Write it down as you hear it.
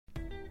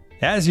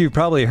As you've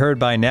probably heard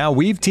by now,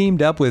 we've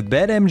teamed up with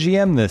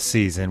BetMGM this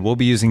season. We'll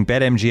be using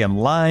BetMGM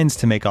lines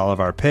to make all of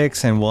our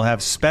picks, and we'll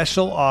have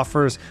special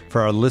offers for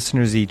our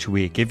listeners each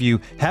week. If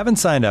you haven't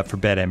signed up for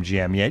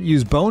BetMGM yet,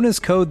 use bonus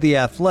code The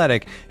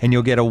Athletic, and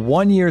you'll get a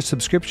 1-year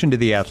subscription to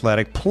The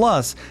Athletic,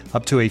 plus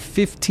up to a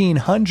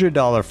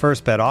 $1,500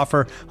 first bet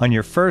offer on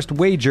your first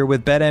wager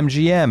with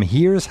BetMGM.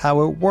 Here's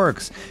how it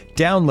works.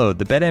 Download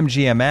the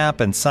BetMGM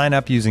app and sign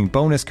up using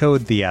bonus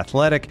code The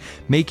Athletic.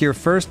 Make your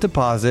first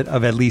deposit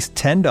of at least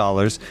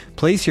 $10.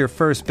 Place your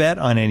first bet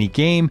on any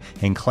game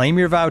and claim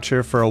your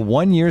voucher for a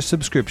 1-year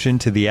subscription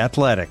to The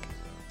Athletic.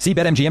 See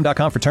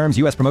BetMGM.com for terms.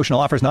 U.S. promotional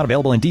offers not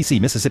available in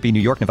D.C., Mississippi, New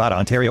York, Nevada,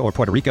 Ontario, or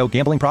Puerto Rico.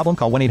 Gambling problem?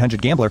 Call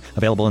 1-800-GAMBLER.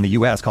 Available in the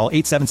U.S. Call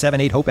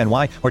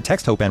 877-8-HOPE-NY or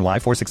text HOPE-NY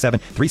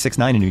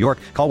 467-369 in New York.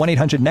 Call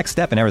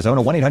 1-800-NEXT-STEP in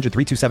Arizona.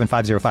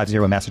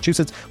 1-800-327-5050 in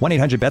Massachusetts.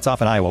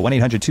 1-800-BETS-OFF in Iowa.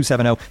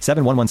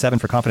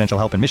 1-800-270-7117 for confidential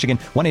help in Michigan.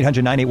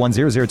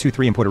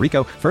 1-800-981-0023 in Puerto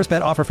Rico. First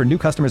bet offer for new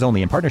customers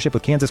only in partnership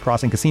with Kansas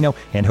Crossing Casino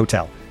and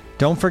Hotel.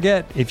 Don't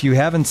forget, if you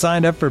haven't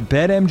signed up for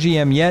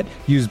BetMGM yet,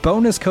 use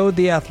bonus code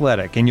The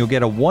Athletic, and you'll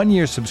get a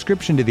 1-year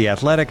subscription to The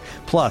Athletic,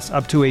 plus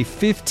up to a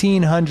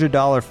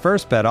 $1,500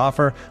 first bet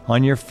offer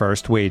on your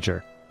first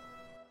wager.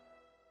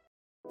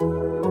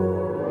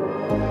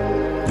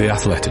 The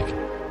Athletic.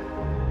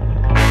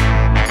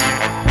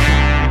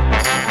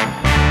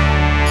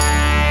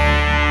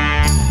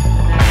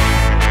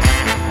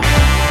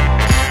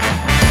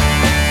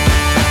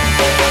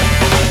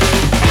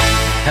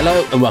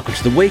 Hello and welcome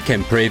to the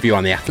weekend preview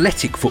on the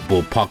Athletic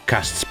Football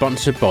Podcast,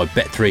 sponsored by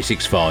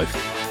Bet365.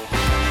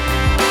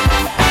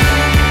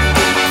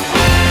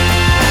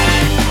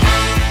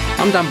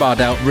 I'm Dan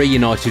Bardell,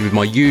 reunited with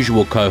my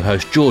usual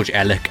co-host George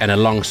Ellick, and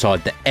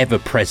alongside the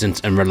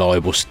ever-present and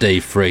reliable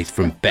Steve Freeth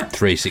from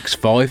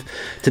Bet365.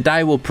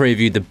 Today we'll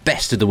preview the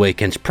best of the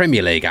weekend's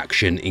Premier League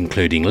action,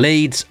 including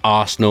Leeds,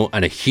 Arsenal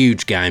and a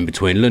huge game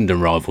between London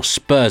rivals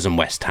Spurs and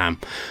West Ham.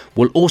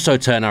 We'll also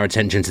turn our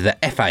attention to the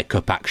FA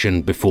Cup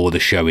action before the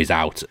show is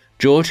out.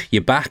 George,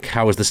 you're back.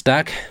 How was the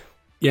stag?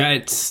 Yeah,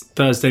 it's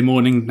Thursday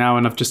morning now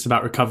and I've just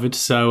about recovered.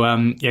 So,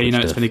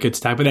 it's been a good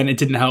stag. But then it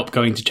didn't help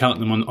going to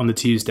Cheltenham on the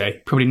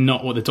Tuesday. Probably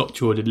not what the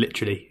doctor ordered,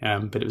 literally.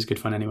 But it was good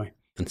fun anyway.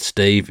 And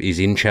Steve is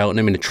in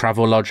Cheltenham in a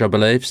travel lodge, I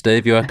believe.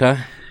 Steve, you okay?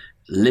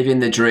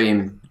 Living the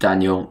dream,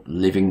 Daniel.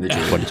 Living the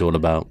dream. That's what it's all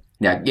about.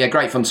 Yeah,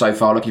 great fun so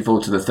far. Looking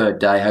forward to the third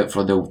day.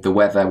 Hopefully the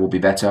weather will be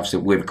better. Obviously,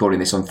 we're recording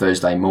this on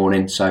Thursday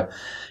morning. So,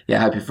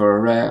 hoping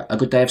for a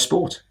good day of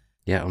sport.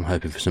 Yeah, I'm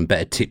hoping for some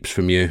better tips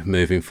from you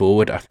moving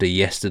forward after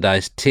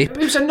yesterday's tip. It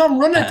was a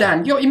non-runner,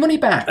 Dan. You got your money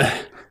back.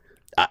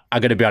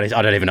 I'm going to be honest,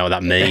 I don't even know what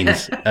that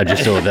means. I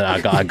just saw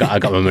that I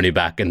got my money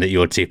back, and that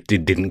your tip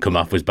didn't come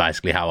up was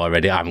basically how I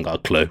read it. I haven't got a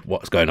clue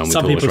what's going on with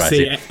horse racing. Some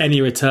people see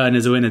any return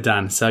as a winner,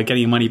 Dan. So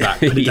getting your money back,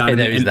 put it down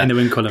in the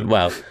win column.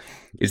 Well,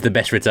 it's the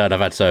best return I've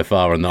had so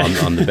far on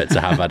the bets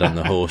I have had on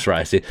the horse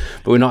racing.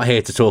 But we're not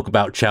here to talk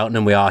about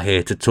Cheltenham. We are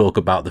here to talk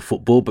about the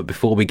football. But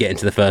before we get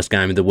into the first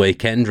game of the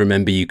weekend,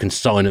 remember you can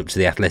sign up to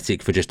The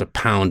Athletic for just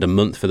 £1 a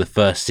month for the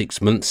first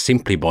 6 months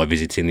simply by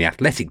visiting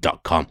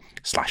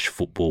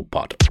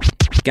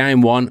theathletic.com/footballpod.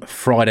 Game 1,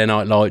 Friday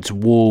Night Lights,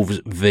 Wolves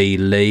v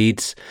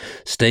Leeds.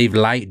 Steve,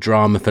 late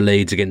drama for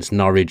Leeds against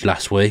Norwich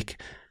last week.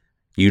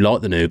 You like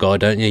the new guy,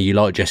 don't you? You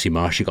like Jesse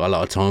Marsh. You got a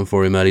lot of time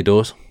for him early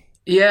doors.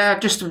 Yeah,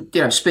 just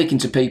speaking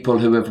to people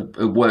who have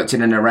worked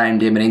in and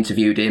around him and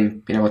interviewed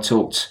him. I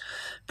talked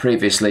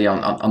previously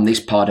on this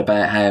part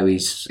about how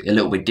he's a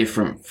little bit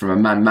different from a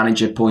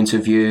man-manager point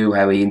of view,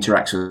 how he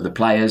interacts with the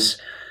players,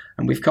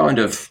 and we've kind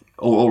of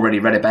already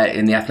read about it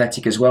in The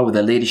Athletic as well, with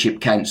the leadership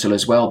council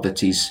as well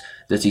that he's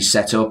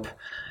set up.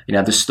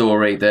 The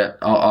story that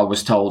I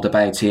was told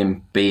about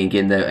him being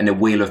in a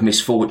wheel of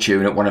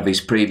misfortune at one of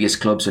his previous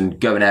clubs and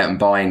going out and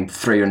buying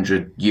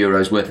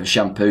 €300 worth of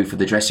shampoo for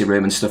the dressing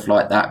room and stuff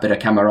like that, bit of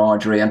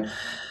camaraderie. And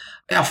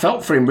I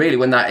felt for him really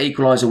when that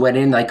equaliser went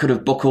in. They could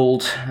have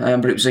buckled,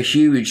 but it was a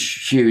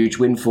huge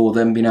win for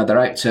them. They're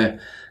out to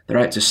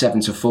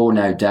 7-4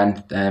 now,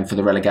 Dan, for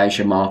the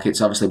relegation markets.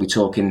 Obviously, we're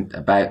talking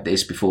about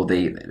this before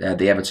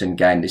the Everton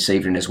game this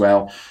evening as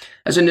well.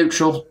 As a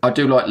neutral, I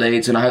do like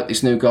Leeds, and I hope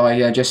this new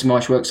guy, Jesse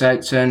Marsh, works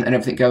out and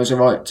everything goes all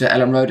right to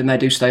Ellen Road and they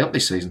do stay up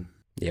this season.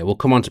 Yeah, we'll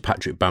come on to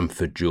Patrick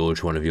Bamford,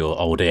 George, one of your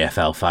old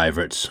EFL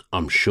favourites,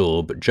 I'm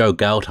sure. But Joe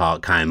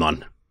Geldhart came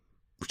on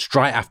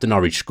straight after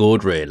Norwich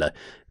scored, really.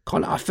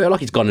 I feel like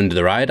he's gone under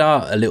the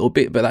radar a little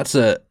bit, but that's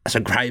a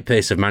great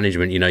piece of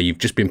management. You've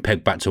just been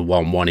pegged back to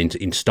 1-1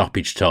 in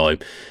stoppage time,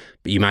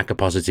 but you make a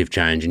positive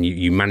change and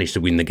you manage to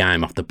win the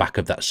game off the back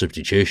of that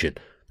substitution.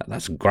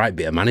 That's a great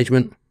bit of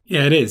management.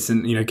 Yeah, it is.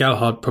 And,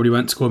 Geldhart probably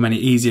won't score many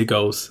easier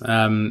goals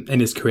in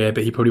his career,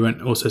 but he probably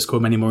won't also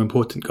score many more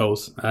important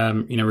goals.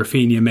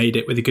 Rafinha made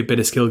it with a good bit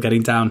of skill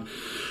getting down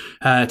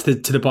to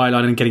the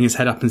byline and getting his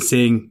head up and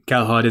seeing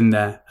Geldhart in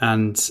there.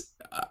 And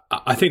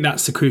I think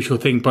that's the crucial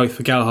thing, both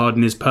for Geldhart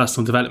and his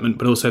personal development,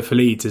 but also for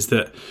Leeds, is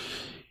that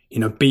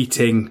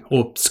beating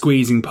or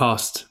squeezing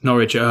past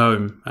Norwich at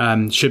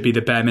home should be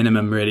the bare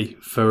minimum, really,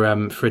 for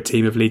a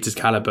team of Leeds'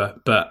 calibre.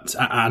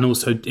 And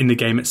also in the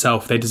game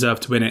itself, they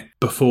deserved to win it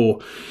before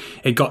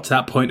it got to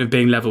that point of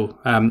being level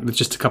with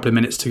just a couple of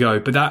minutes to go.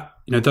 But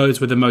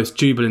those were the most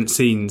jubilant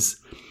scenes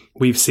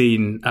we've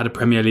seen at a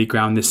Premier League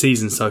ground this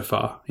season so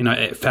far.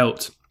 It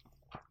felt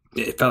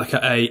like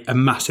a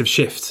massive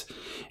shift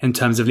in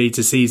terms of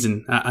Leeds'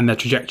 season and their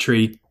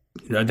trajectory.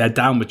 Their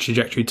downward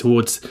trajectory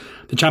towards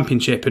the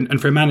Championship.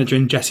 And for a manager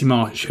in Jesse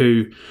Marsch,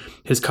 who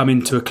has come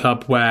into a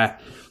club where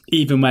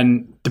even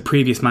when the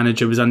previous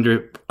manager was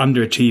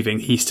underachieving,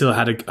 he still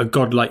had a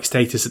godlike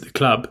status at the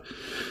club,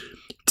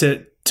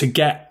 to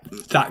get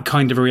that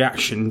kind of a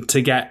reaction,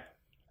 to get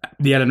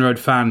the Ellen Road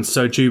fans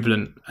so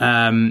jubilant,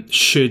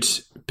 should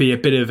be a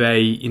bit of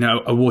a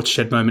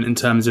watershed moment in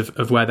terms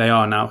of where they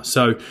are now.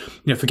 So,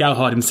 for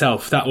Galhard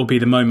himself, that will be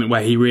the moment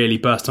where he really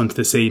burst onto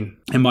the scene.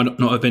 It might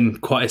not have been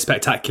quite as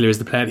spectacular as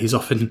the player that he's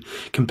often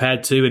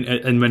compared to,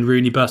 and when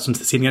Rooney burst onto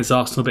the scene against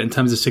Arsenal, but in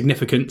terms of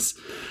significance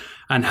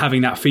and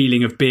having that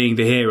feeling of being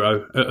the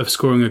hero, of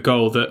scoring a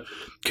goal that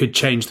could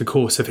change the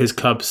course of his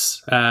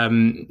club's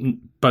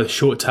both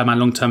short-term and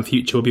long-term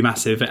future, will be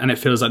massive. And it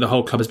feels like the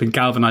whole club has been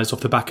galvanised off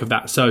the back of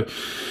that. So,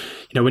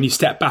 when you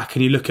step back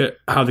and you look at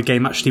how the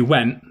game actually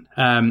went,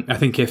 I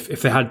think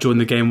if they had drawn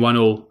the game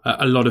 1-1,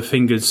 a lot of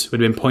fingers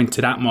would have been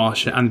pointed at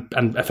Marsch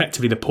and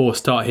effectively the poor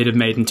start he'd have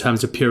made in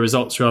terms of pure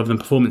results rather than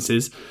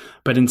performances.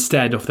 But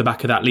instead, off the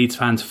back of that, Leeds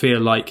fans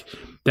feel like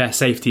their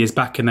safety is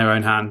back in their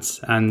own hands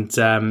and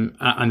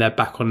they're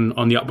back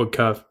on the upward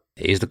curve.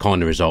 It is the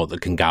kind of result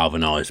that can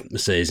galvanise the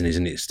season,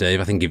 isn't it,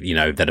 Steve? I think if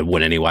they'd have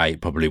won anyway,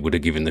 it probably would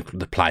have given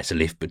the place a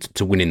lift. But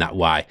to win in that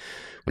way,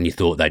 when you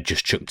thought they'd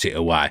just chucked it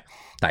away,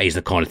 that is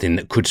the kind of thing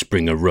that could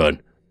spring a run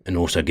and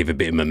also give a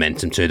bit of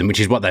momentum to them, which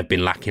is what they've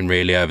been lacking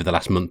really over the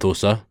last month or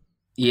so.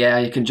 Yeah,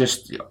 you can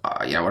just,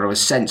 I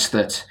was sense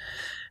that,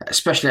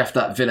 especially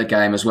after that Villa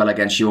game as well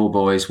against your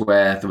boys,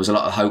 where there was a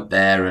lot of hope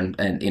there and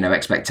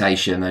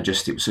expectation, and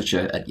just it was such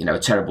a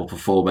terrible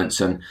performance.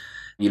 And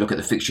you look at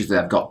the fixtures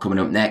they've got coming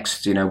up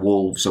next,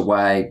 Wolves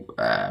away,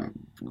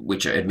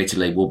 which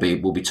admittedly will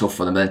be tough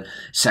for them. Then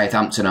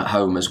Southampton at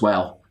home as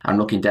well. I'm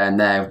looking down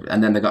there,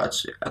 and then they've got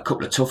a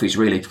couple of toughies,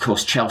 really. Of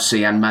course,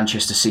 Chelsea and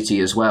Manchester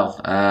City as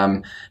well.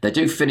 They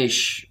do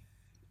finish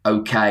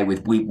okay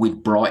with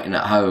Brighton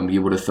at home.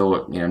 You would have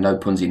thought, no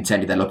puns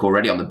intended, they look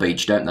already on the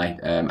beach, don't they,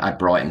 at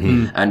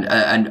Brighton,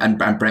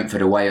 and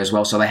Brentford away as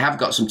well. So they have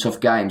got some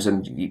tough games,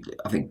 and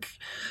I think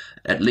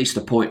at least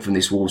a point from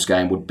this Wolves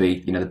game would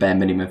be, the bare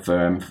minimum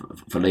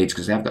for Leeds,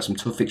 because they have got some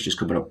tough fixtures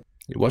coming up.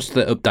 What's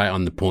the update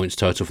on the points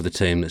total for the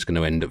team that's going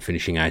to end up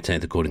finishing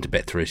 18th according to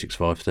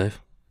Bet365,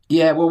 Steve?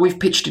 Yeah, well, we've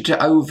pitched it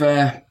to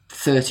over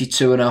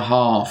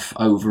 32.5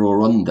 over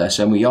or under,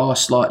 so we are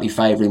slightly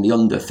favouring the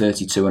under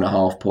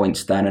 32.5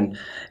 points, Dan. And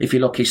if you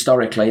look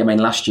historically,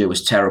 last year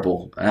was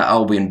terrible.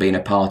 Albion being a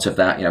part of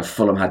that,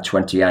 Fulham had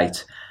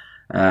 28.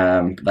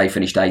 They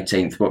finished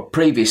 18th, but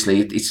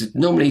previously it's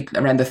normally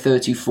around the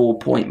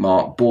 34-point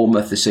mark.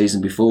 Bournemouth the season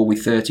before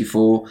with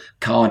 34,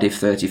 Cardiff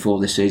 34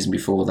 the season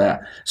before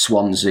that,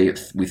 Swansea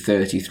with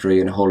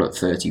 33 and Hull at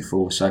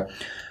 34. So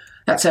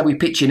that's how we're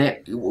pitching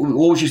it. We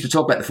always used to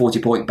talk about the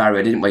 40-point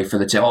barrier, didn't we, for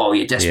the team? Oh,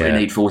 you desperately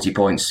need 40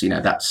 points.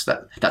 That's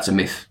a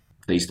myth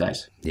these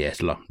days. Yeah,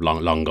 it's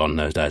long gone,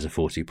 those days of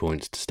 40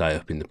 points to stay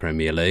up in the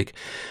Premier League.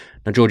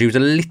 Now, George, he was a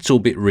little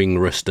bit ring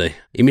rusty.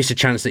 He missed a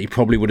chance that he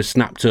probably would have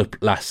snapped up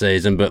last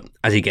season, but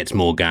as he gets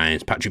more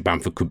games, Patrick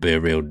Bamford could be a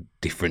real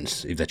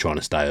difference if they're trying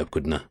to stay up,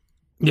 couldn't he?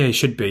 Yeah, he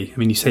should be.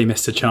 You say he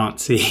missed a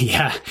chance.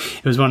 Yeah,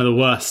 it was one of the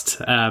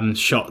worst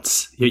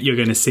shots you're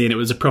going to see, and it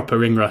was a proper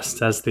ring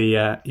rust, as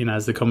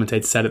the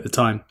commentator said at the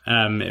time.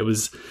 It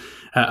was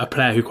a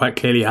player who quite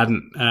clearly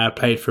hadn't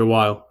played for a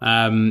while.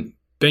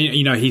 But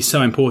he's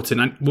so important,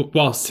 and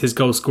whilst his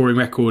goal scoring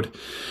record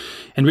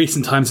in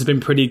recent times has been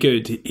pretty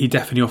good, he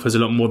definitely offers a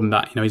lot more than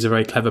that. He's a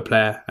very clever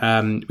player.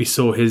 We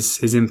saw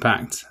his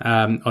impact,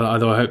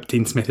 although I hope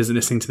Dean Smith isn't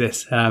listening to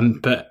this.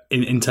 But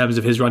in terms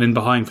of his run in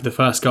behind for the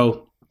first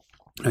goal,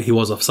 he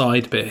was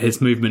offside, but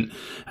his movement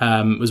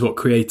was what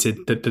created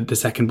the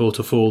second ball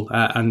to fall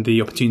and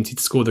the opportunity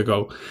to score the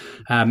goal.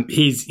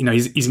 He's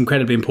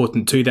incredibly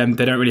important to them.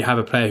 They don't really have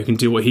a player who can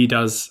do what he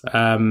does.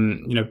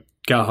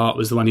 Gerhardt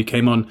was the one who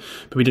came on,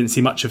 but we didn't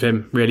see much of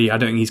him, really. I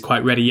don't think he's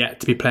quite ready yet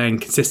to be playing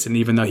consistently,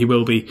 even though he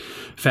will be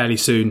fairly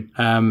soon.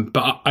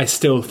 But I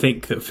still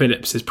think that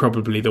Phillips is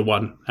probably the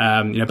one.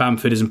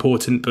 Bamford is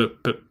important,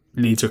 but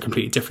Leeds are a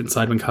completely different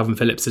side when Calvin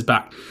Phillips is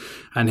back.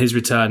 And his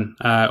return,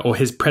 or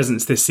his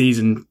presence this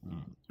season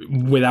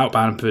without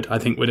Bamford, I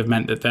think would have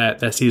meant that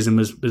their season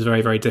was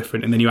very, very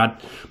different. And then you add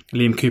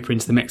Liam Cooper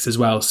into the mix as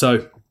well.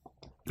 So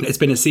it's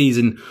been a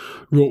season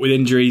wrought with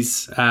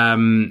injuries.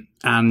 And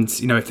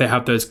if they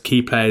have those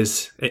key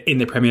players in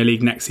the Premier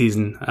League next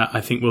season, I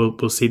think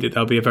we'll see that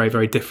they'll be a very,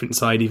 very different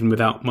side even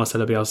without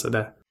Marcelo Bielsa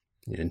there.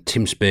 And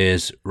Tim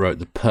Spears wrote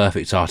the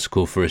perfect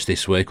article for us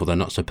this week, although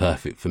not so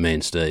perfect for me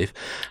and Steve.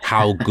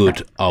 How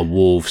good are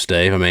Wolves,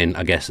 Steve?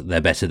 I guess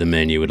they're better than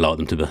me and you would like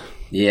them to be.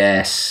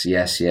 Yes,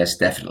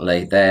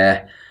 definitely.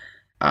 They're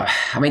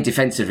I mean,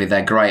 defensively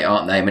they're great,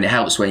 aren't they? I mean, it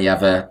helps when you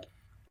have a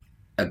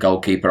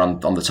goalkeeper on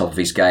the top of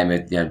his game.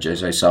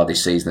 Jose Sarr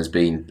this season has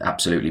been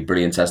absolutely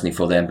brilliant, hasn't he,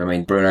 for them? I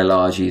mean, Bruno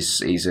Lage,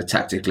 he's a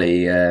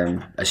tactically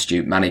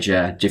astute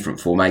manager, different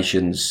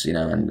formations,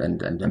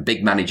 and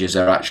big managers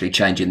are actually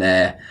changing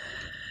their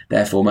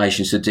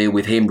formations to deal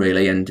with him,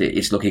 really, and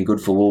it's looking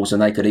good for Wolves,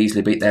 and they could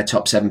easily beat their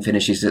top 7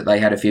 finishes that they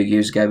had a few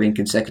years ago in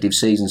consecutive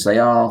seasons. They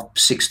are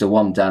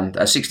 6-1, Dan,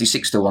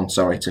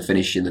 66-1, to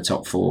finish in the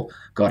top 4.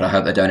 God, I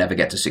hope they don't ever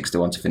get to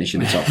 6-1 to finish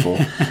in the top 4.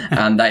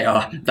 And they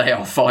are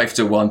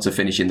 5-1 to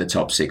finish in the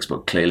top 6,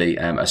 but clearly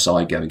a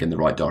side going in the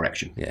right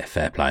direction. Yeah,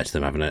 fair play to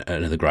them, having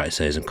another great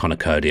season. Connor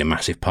Cody, a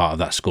massive part of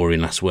that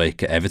scoring last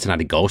week. Everton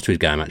added goals to his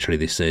game actually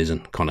this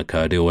season. Connor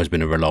Cody, always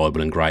been a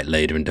reliable and great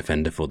leader and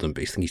defender for them,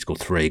 but I think he scored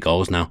 3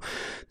 goals now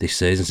this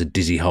season. So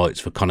dizzy heights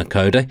for Connor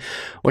Cody.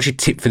 What's your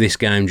tip for this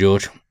game,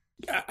 George?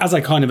 As I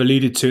kind of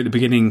alluded to at the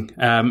beginning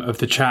of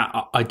the chat,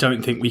 I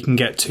don't think we can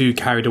get too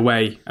carried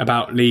away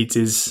about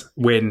Leeds'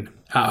 win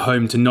at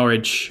home to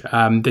Norwich.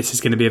 This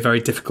is going to be a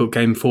very difficult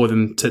game for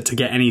them to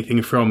get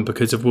anything from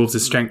because of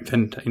Wolves' strength.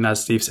 And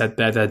as Steve said,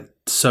 they're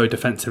so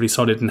defensively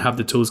solid and have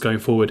the tools going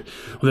forward.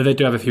 Although they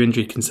do have a few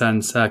injury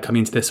concerns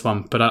coming into this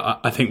one. But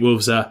I think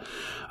Wolves are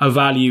a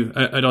value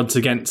at odds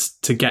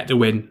against to get the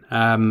win.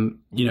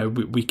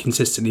 We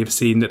consistently have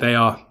seen that they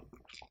are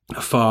a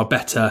far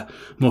better,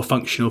 more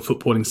functional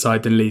footballing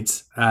side than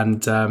Leeds,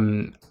 and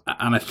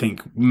I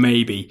think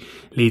maybe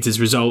Leeds'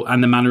 result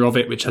and the manner of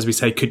it, which, as we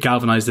say, could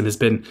galvanise them, has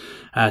been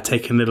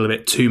taken a little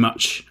bit too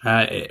much,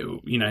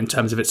 in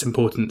terms of its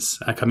importance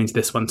coming to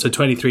this one. So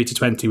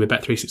 23-20 with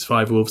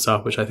Bet365 Wolves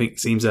are, which I think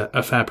seems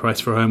a fair price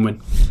for a home win.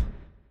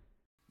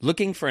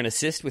 Looking for an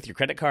assist with your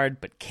credit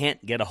card but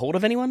can't get a hold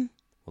of anyone?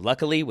 Well,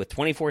 luckily, with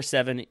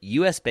 24/7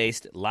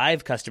 US-based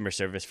live customer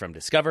service from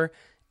Discover,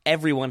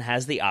 everyone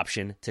has the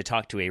option to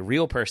talk to a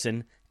real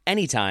person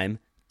anytime,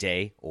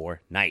 day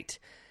or night.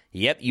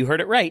 Yep, you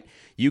heard it right.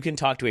 You can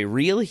talk to a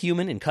real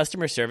human in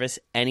customer service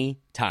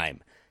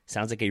anytime.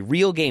 Sounds like a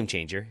real game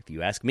changer, if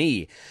you ask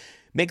me.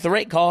 Make the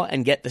right call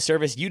and get the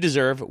service you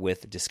deserve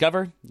with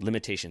Discover.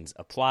 Limitations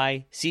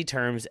apply. See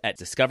terms at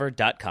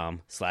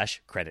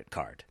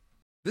discover.com/creditcard.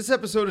 This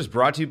episode is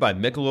brought to you by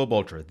Michelob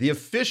Ultra, the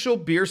official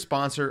beer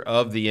sponsor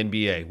of the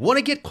NBA. Want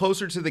to get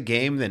closer to the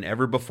game than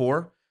ever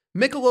before?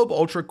 Michelob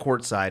Ultra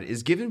Courtside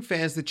is giving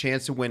fans the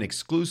chance to win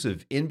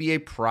exclusive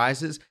NBA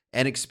prizes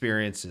and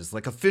experiences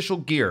like official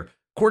gear,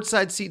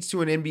 courtside seats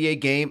to an NBA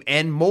game,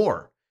 and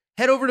more.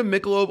 Head over to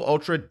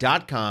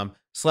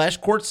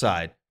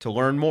MichelobUltra.com/courtside to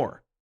learn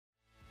more.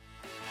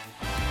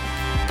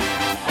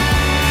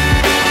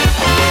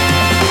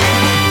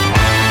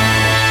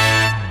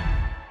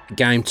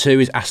 Game 2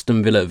 is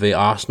Aston Villa v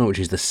Arsenal, which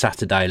is the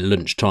Saturday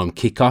lunchtime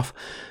kickoff.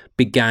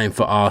 Big game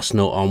for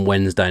Arsenal on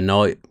Wednesday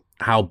night.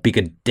 How big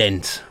a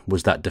dent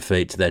was that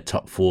defeat to their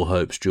top 4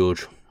 hopes,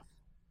 George?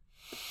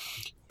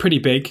 Pretty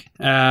big.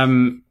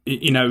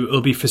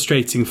 It'll be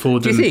frustrating for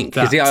them. Do you think?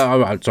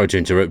 I'm sorry to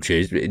interrupt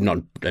you.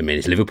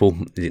 It's Liverpool.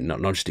 Is it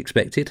not just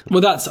expected?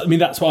 Well, that's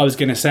what I was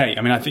going to say.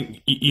 I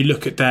think you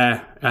look at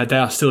they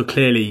are still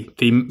clearly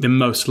the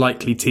most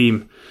likely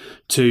team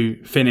to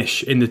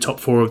finish in the top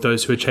 4 of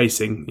those who are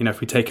chasing. If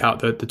we take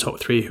out the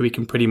top 3 who we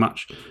can pretty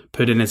much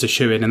put in as a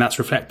shoe-in, and that's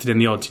reflected in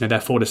the odds. They're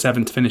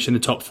 4-7 to finish in the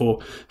top 4.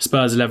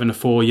 Spurs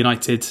 11-4,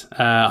 United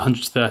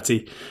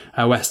 130,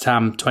 West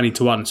Ham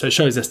 20-1. So it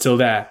shows they're still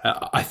there.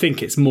 I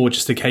think it's more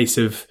just a case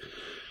of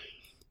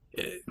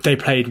they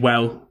played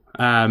well,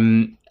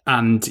 and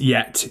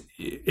yet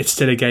it's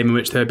still a game in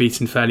which they were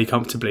beaten fairly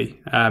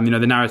comfortably.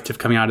 The narrative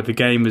coming out of the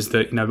game was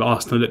that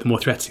Arsenal looked more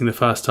threatening in the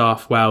first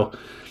half. Well,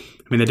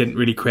 they didn't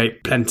really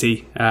create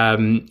plenty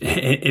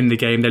in the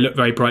game. They looked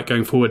very bright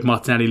going forward.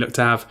 Martinelli looked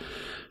to have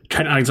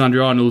Trent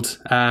Alexander-Arnold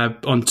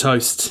on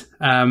toast.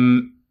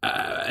 And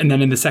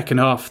then in the second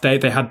half, they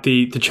had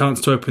the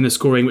chance to open the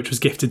scoring, which was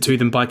gifted to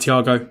them by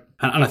Thiago.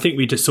 And I think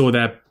we just saw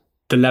the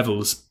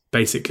levels,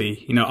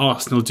 basically.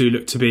 Arsenal do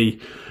look to be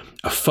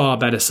a far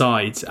better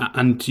side.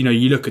 And,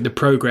 you look at the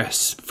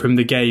progress from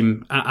the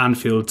game at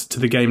Anfield to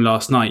the game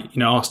last night.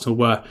 Arsenal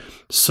were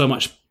so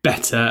much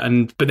better,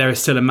 but there is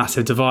still a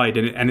massive divide,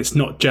 and it's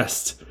not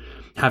just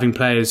having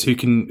players who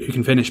can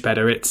finish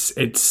better. It's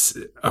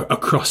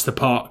across the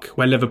park,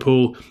 where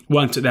Liverpool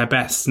weren't at their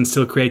best and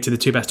still created the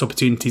 2 best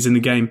opportunities in the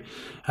game.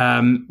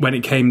 When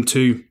it came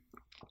to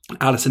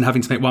Alisson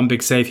having to make one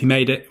big save, he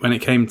made it. When it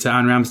came to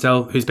Aaron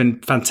Ramsdale, who's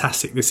been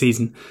fantastic this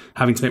season,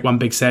 having to make one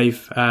big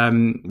save,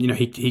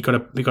 he got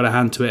a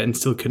hand to it and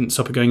still couldn't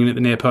stop it going in at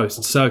the near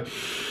post. So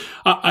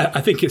I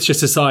think it's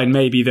just a sign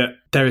maybe that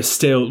there is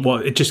still,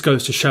 it just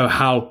goes to show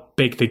how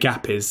big the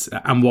gap is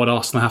and what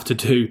Arsenal have to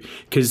do.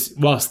 Because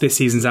whilst this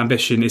season's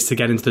ambition is to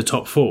get into the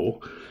top 4,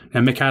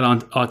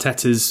 Mikel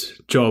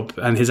Arteta's job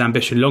and his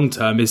ambition long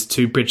term is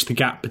to bridge the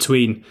gap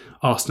between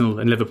Arsenal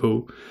and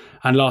Liverpool.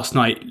 And last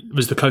night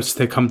was the closest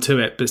they've come to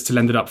it, but still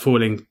ended up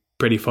falling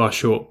pretty far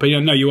short. But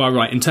you are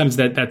right. In terms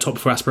of their top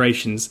 4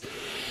 aspirations,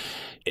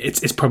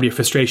 it's probably a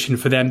frustration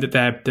for them that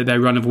their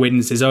run of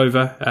wins is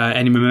over.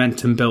 Any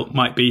momentum built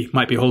might be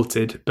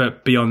halted,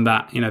 but beyond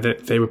that,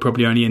 they were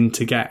probably only in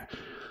to get.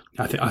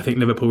 I think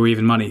Liverpool were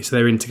even money, so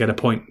they were in to get a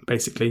point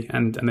basically,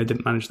 and they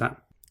didn't manage that.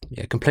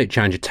 Yeah, complete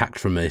change of tact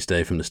from me,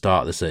 Steve, from the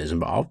start of the season.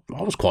 But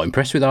I was quite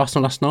impressed with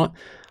Arsenal last night.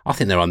 I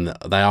think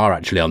they are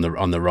actually on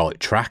the right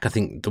track. I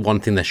think the one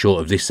thing they're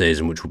short of this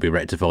season, which will be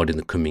rectified in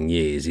the coming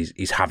years,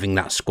 is having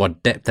that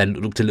squad depth. They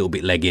looked a little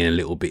bit leggy and a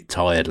little bit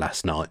tired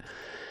last night.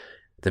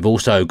 They've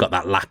also got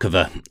that lack of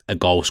a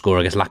goal scorer.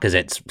 I guess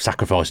Lacazette's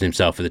sacrificing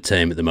himself for the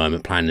team at the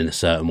moment, playing in a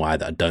certain way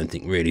that I don't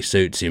think really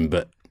suits him.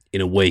 But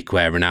in a week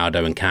where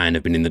Ronaldo and Kane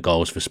have been in the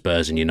goals for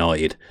Spurs and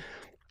United,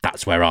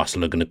 that's where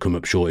Arsenal are going to come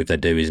up short if they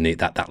do, isn't it?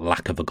 That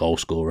lack of a goal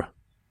scorer.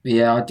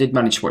 Yeah, I did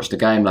manage to watch the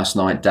game last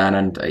night, Dan,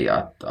 and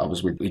I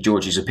was with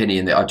George's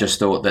opinion that I just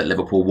thought that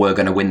Liverpool were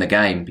going to win the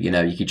game.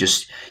 You could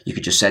just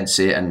sense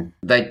it, and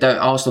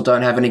Arsenal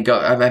don't have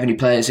any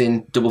players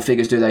in double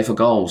figures, do they, for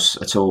goals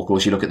at all? Of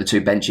course, you look at the two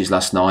benches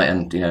last night,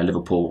 and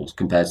Liverpool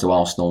compared to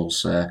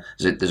Arsenal's,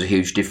 there's a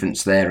huge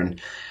difference there,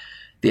 and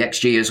the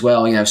XG as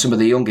well. Some of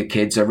the younger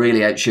kids are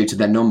really outshooting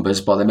their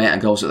numbers by the amount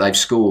of goals that they've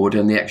scored,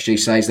 and the XG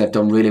says they've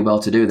done really well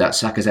to do that.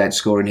 Saka's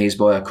outscoring his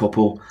by a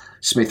couple.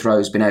 Smith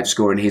Rowe's been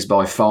outscoring his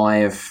by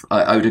 5.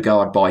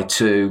 Odegaard by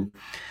 2.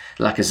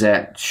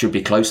 Lacazette should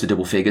be close to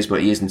double figures, but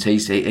he isn't.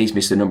 He's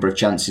missed a number of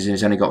chances and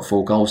he's only got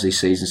 4 goals this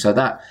season. So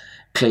that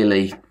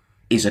clearly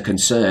is a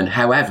concern.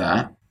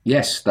 However,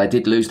 yes, they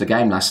did lose the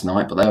game last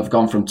night, but they have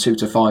gone from 2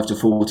 to 5 to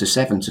 4 to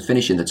 7 to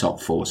finish in the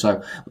top 4.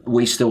 So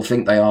we still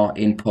think they are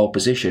in pole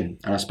position.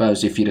 And I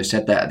suppose if you'd have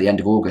said that at the end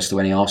of August to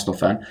any Arsenal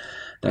fan,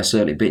 they're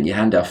certainly biting your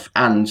hand off.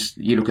 And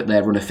you look at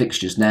their run of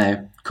fixtures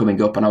now coming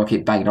up. I know I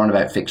keep banging on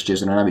about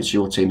fixtures, and I know it's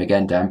your team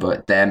again, Dan,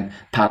 but them,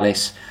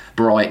 Palace,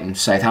 Brighton,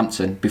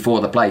 Southampton, before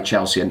they play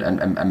Chelsea and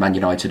Man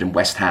United and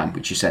West Ham,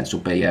 which you sense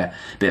will be a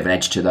bit of an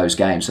edge to those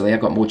games. So they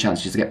have got more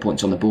chances to get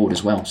points on the board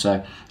as well.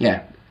 So,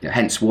 yeah,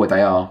 hence why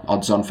they are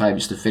odds-on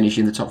favourites to finish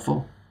in the top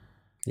 4.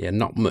 Yeah,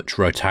 not much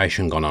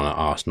rotation gone on at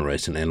Arsenal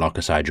recently. And like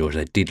I say, George,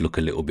 they did look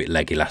a little bit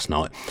leggy last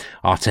night.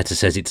 Arteta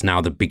says it's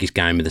now the biggest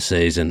game of the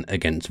season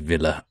against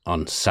Villa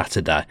on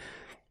Saturday.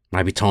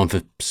 Maybe time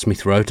for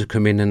Smith Rowe to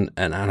come in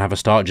and have a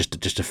start just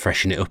to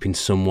freshen it up in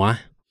some way.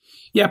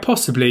 Yeah,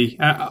 possibly.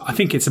 I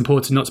think it's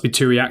important not to be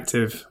too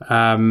reactive.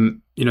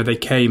 They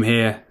came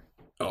here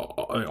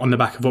on the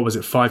back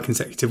of, 5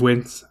 consecutive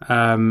wins.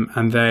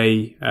 And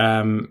they...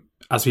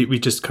 as we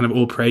just kind of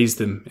all praised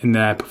them in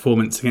their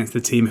performance against the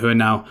team who are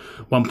now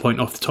 1 point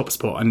off the top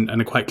spot and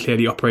are quite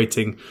clearly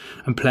operating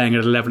and playing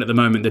at a level at the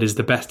moment that is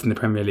the best in the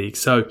Premier League.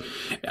 So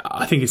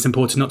I think it's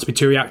important not to be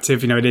too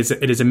reactive.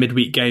 It is a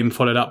midweek game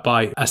followed up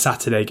by a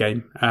Saturday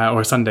game or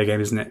a Sunday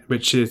game, isn't it?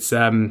 Which is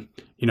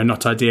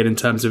not ideal in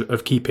terms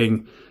of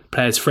keeping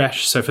players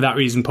fresh. So for that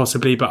reason,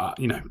 possibly, but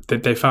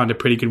they found a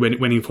pretty good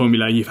winning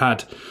formula. You've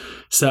had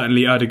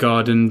certainly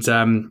Odegaard and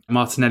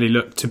Martinelli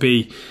look to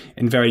be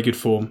in very good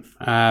form.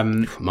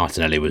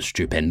 Martinelli was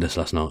stupendous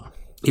last night.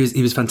 He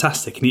was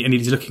fantastic, and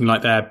he's looking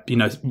like they're.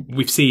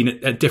 We've seen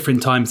at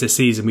different times this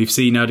season. We've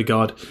seen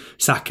Odegaard,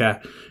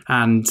 Saka,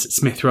 and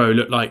Smith Rowe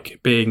look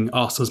like being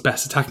Arsenal's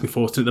best attacking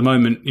force. And at the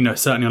moment,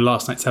 certainly on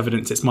last night's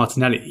evidence, it's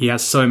Martinelli. He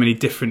has so many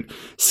different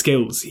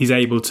skills. He's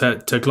able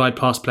to glide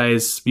past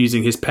players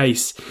using his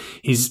pace.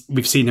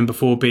 We've seen him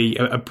before be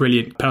a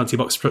brilliant penalty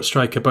box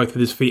striker, both with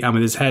his feet and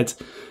with his head.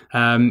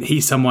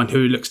 He's someone who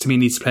looks to me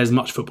needs to play as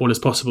much football as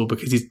possible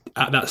because he's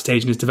at that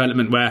stage in his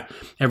development where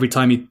every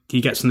time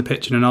he gets on the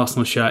pitch in an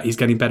Arsenal shirt, he's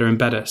getting better and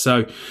better.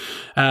 So,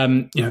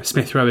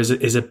 Smith Rowe is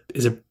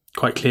a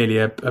quite clearly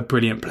a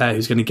brilliant player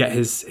who's going to get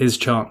his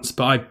chance.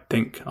 But I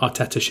think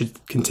Arteta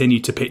should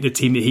continue to pick the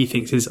team that he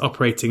thinks is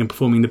operating and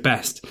performing the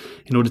best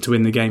in order to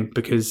win the game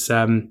because,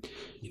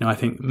 I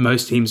think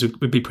most teams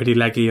would be pretty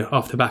leggy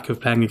off the back of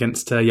playing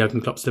against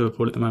Jurgen Klopp's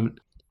Liverpool at the moment.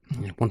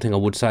 One thing I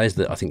would say is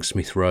that I think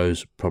Smith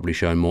Rowe's probably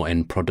shown more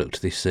end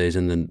product this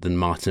season than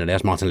Martinelli.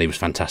 As Martinelli was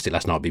fantastic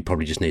last night, but he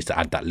probably just needs to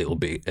add that little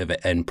bit of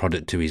end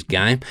product to his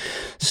game.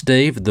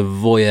 Steve, the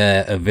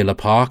voyeur of Villa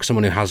Park,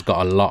 someone who has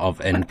got a lot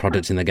of end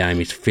products in the game,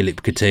 is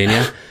Philippe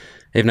Coutinho.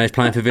 Even though he's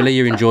playing for Villa,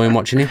 you're enjoying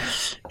watching him?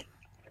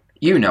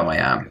 I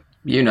am.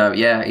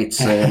 Yeah, it's...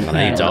 I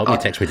know you told me,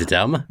 text me to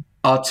tell me.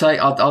 I'll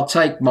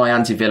take my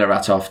anti-Villa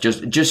hat off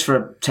just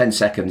for 10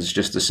 seconds,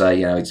 just to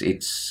say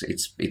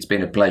it's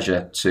been a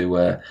pleasure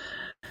to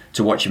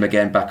watch him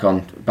again back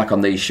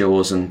on these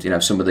shores, and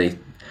some of the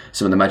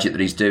magic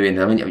that he's doing.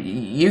 I mean,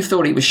 you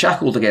thought he was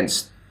shackled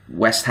against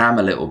West Ham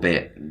a little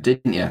bit,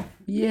 didn't you?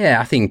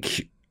 Yeah, I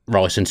think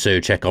Rice and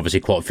Souček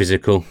obviously quite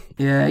physical.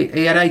 Yeah,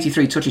 he had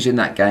 83 touches in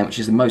that game, which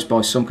is the most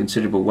by some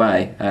considerable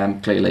way.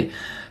 Clearly,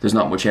 there's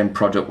not much end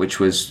product, which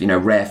was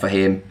rare for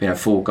him.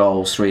 4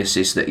 goals, 3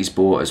 assists that he's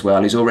brought as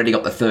well. He's already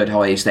got the 3rd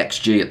highest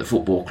XG at the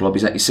football club.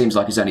 It seems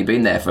like he's only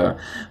been there for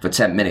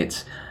 10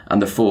 minutes,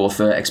 and the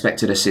 4th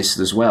expected assist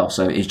as well.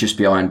 So he's just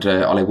behind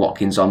Ollie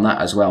Watkins on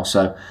that as well.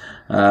 So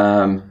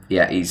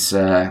he's.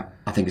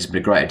 I think it's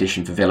been a great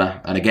addition for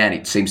Villa, and again,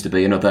 it seems to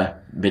be another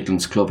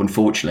Midlands club,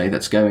 unfortunately,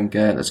 that's going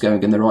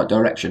in the right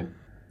direction.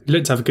 You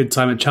looked to have a good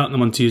time at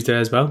Cheltenham on Tuesday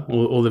as well.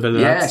 All the Villa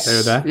lads, they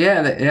were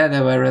there.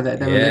 They were. They were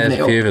there's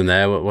a few of them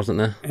there, wasn't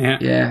there?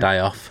 Yeah. Day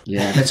off.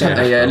 Yeah, that's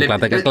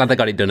I'm glad they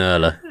got it done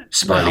early.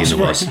 I'm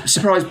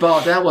surprised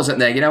Bardell wasn't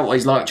there. You know what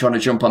he's like trying to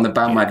jump on the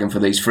bandwagon for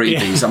these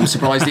freebies. I'm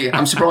surprised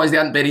he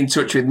hadn't been in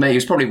touch with me. He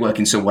was probably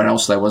working somewhere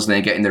else though, wasn't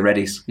he? Getting the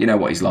readies. You know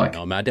what he's like.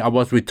 No, man, I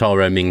was with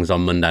Tyrone Mings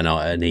on Monday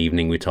night, an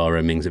evening with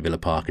Tyrone Mings at Villa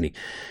Park, and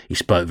he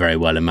spoke very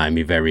well and made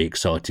me very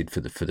excited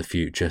for the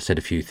future. Said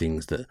a few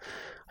things that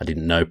I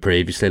didn't know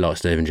previously, like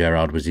Steven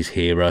Gerrard was his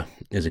hero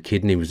as a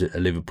kid, and he was a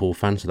Liverpool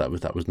fan, so that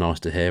was nice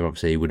to hear.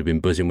 Obviously, he would have been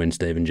buzzing when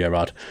Steven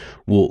Gerrard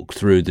walked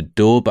through the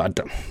door, but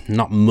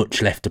not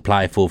much left to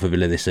play for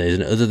Villa this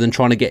season, other than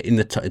trying to get in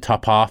the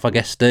top half, I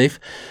guess, Steve.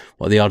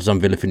 What are the odds on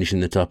Villa finishing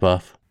in the top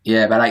half?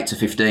 Yeah, about 8 to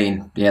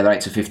 15. Yeah, they're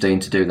 8 to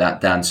 15 to do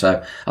that, Dan.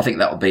 So I think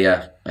that will be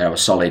a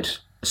solid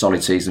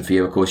season for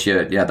you. Of course,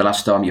 the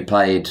last time you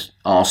played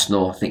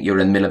Arsenal, I think you were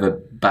in the middle of a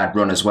bad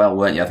run as well,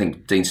 weren't you? I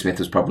think Dean Smith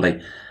was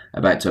probably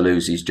about to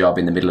lose his job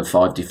in the middle of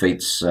 5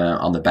 defeats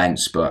on the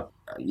bounce, but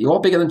you are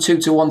bigger than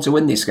 2-1 to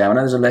win this game. I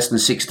know there's a less than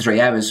 6 to 3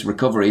 hours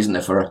recovery, isn't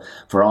there,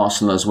 for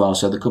Arsenal as well?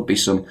 So there could be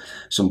some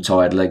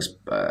tired legs.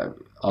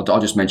 I'll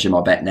just mention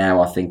my bet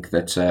now. I think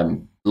that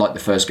like the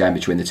first game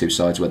between the two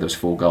sides, where there was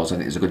 4 goals, I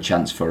think there's a good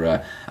chance for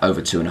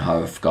over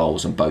 2.5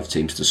 goals and both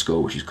teams to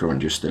score, which is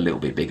currently just a little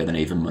bit bigger than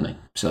even money.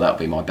 So that'll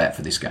be my bet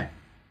for this game.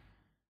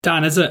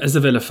 Dan, as a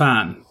Villa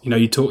fan,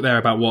 you talk there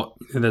about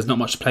there's not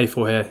much to play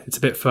for here. It's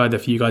a bit further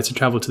for you guys to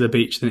travel to the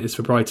beach than it is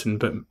for Brighton,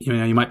 but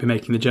you might be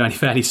making the journey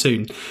fairly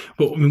soon.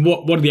 But I mean,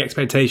 what are the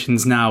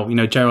expectations now?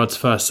 Gerrard's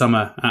first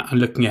summer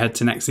and looking ahead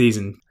to next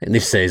season. In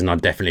this season,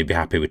 I'd definitely be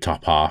happy with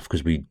top half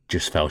because we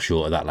just fell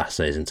short of that last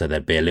season. So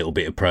there'd be a little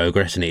bit of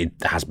progress, and it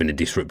has been a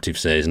disruptive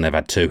season. They've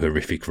had 2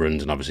 horrific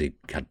runs and obviously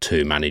had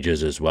 2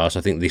 managers as well. So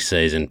I think this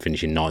season,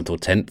 finishing 9th or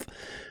 10th,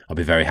 I'll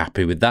be very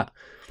happy with that.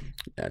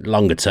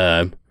 Longer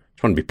term,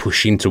 want to be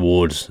pushing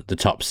towards the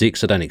top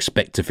 6. I don't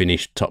expect to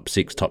finish top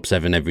 6, top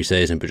 7 every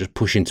season, but just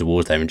pushing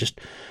towards there and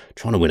just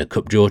trying to win a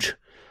cup, George.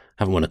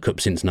 Haven't won a cup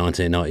since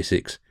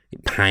 1996.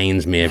 It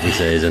pains me every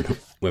season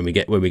when we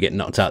get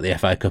knocked out the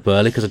FA Cup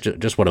early because I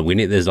just want to win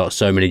it. There's like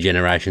so many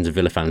generations of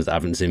Villa fans that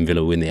haven't seen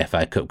Villa win the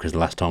FA Cup because the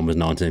last time was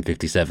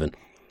 1957.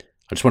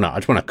 I just want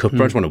a cup. I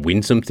just want to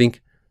win something.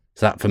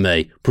 So that for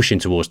me, pushing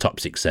towards top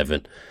 6,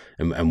 7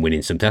 and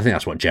winning something. I think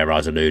that's what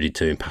Gerrard's alluded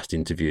to in past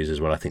interviews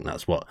as well. I think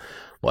that's what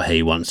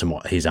he wants and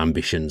what his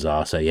ambitions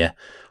are. So yeah,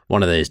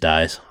 one of these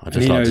days, I'd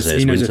just like to see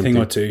us win something. He knows a thing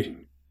or two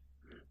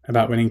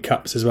about winning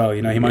cups as well.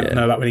 He might not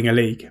know about winning a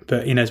league,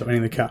 but he knows about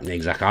winning the cup.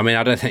 Exactly. I mean,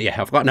 I don't think. Yeah,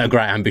 I've got no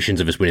great ambitions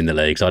of us winning the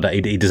league, so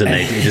he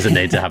doesn't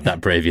need to have that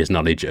previous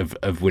knowledge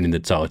of winning the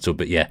title.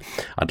 But yeah,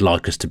 I'd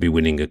like us to be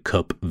winning a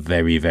cup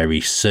very,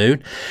 very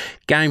soon.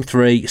 Game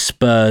 3,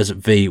 Spurs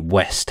v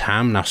West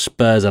Ham. Now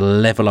Spurs are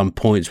level on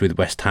points with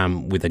West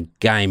Ham with a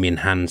game in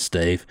hand,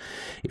 Steve.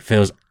 It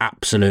feels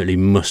absolutely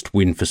must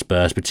win for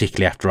Spurs,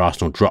 particularly after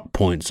Arsenal dropped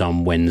points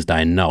on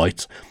Wednesday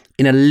night.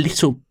 In a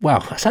little,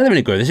 well, I say they're in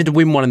a groove. They said to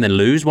win one and then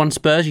lose one,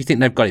 Spurs. You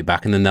think they've got it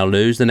back and then they'll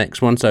lose the next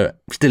one. So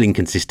still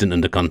inconsistent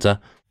under Conte.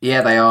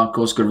 Yeah, they are. Of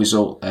course, good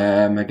result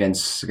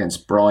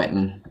against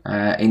Brighton.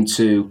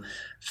 Into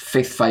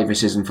 5th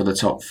favouritism for the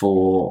top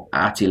 4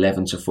 at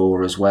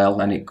 11-4 as well.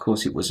 And of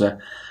course, it was a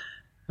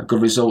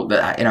good result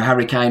that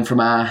Harry Kane,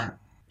 from our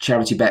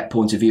charity bet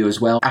point of view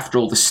as well, after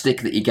all the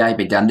stick that you gave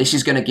me, Dan, this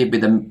is going to give me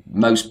the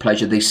most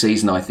pleasure this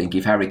season, I think,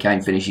 if Harry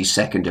Kane finishes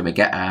second and we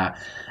get our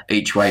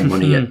each way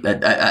money at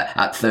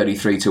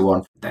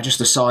 33-1. They're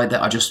just a side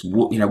that I just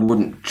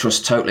wouldn't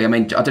trust totally. I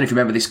mean, I don't know if you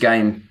remember this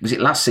game. Was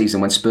it last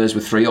season when Spurs were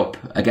 3 up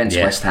against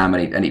West Ham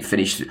and it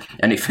finished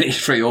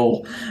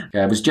 3-all?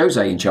 Was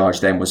Jose in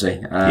charge then? Was he?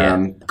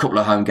 A couple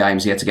of home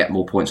games, he had to get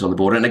more points on the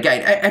board. And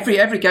again,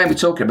 every game we're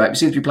talking about, we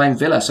seem to be playing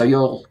Villa. So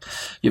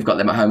you've got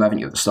them at home, haven't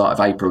you, at the start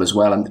of April as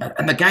well?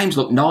 And the games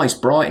look nice.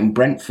 Brighton,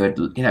 Brentford,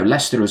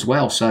 Leicester as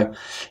well. So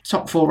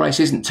top 4 race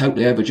isn't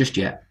totally over just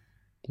yet.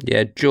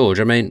 Yeah,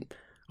 George. I mean,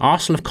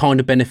 Arsenal have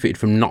kind of benefited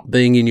from not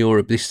being in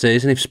Europe this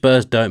season. If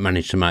Spurs don't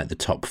manage to make the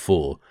top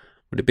 4,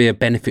 would it be a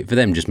benefit for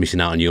them just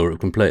missing out on Europe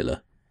completely?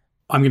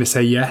 I'm going to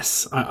say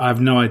yes. I have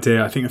no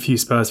idea. I think a few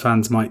Spurs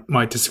fans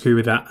might disagree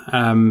with that.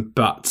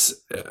 But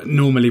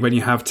normally when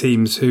you have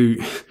teams who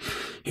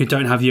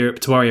don't have Europe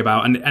to worry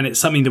about, and it's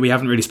something that we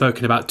haven't really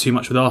spoken about too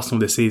much with Arsenal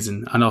this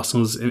season and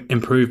Arsenal's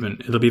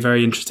improvement, it'll be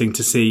very interesting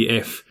to see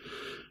if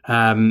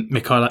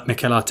Mikel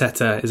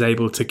Arteta is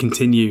able to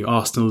continue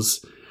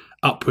Arsenal's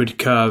upward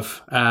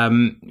curve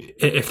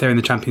if they're in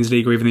the Champions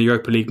League or even the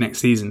Europa League next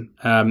season.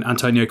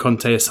 Antonio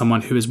Conte is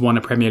someone who has won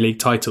a Premier League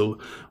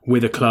title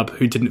with a club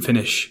who didn't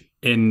play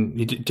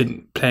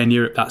in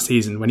Europe that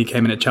season when he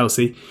came in at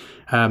Chelsea.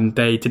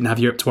 They didn't have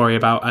Europe to worry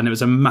about, and it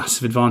was a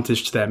massive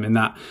advantage to them in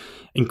that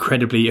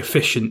incredibly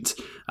efficient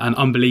and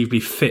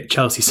unbelievably fit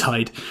Chelsea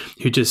side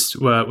who just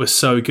were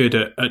so good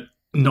at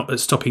not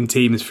stopping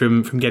teams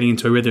from getting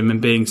into a rhythm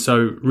and being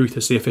so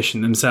ruthlessly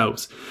efficient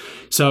themselves.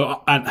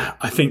 So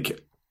I think,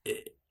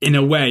 in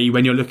a way,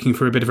 when you're looking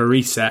for a bit of a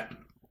reset,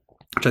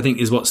 which I think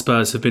is what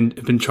Spurs have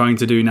been trying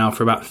to do now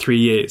for about 3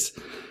 years,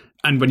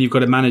 And when you've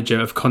got a manager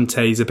of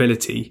Conte's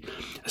ability,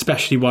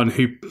 especially one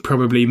who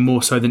probably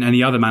more so than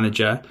any other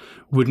manager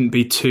wouldn't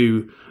be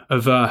too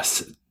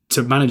averse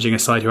to managing a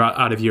side who are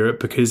out of Europe,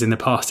 because in the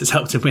past it's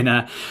helped him win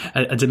a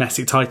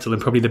domestic title,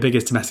 and probably the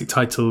biggest domestic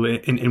title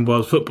in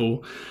world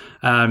football,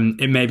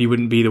 it maybe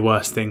wouldn't be the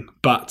worst thing.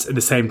 But at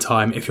the same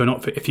time, if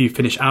you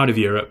finish out of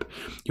Europe,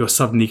 you're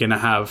suddenly going to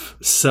have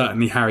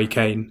certainly Harry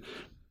Kane,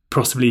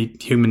 possibly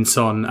Heung-min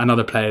Son and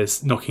other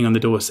players knocking on the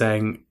door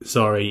saying,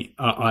 sorry,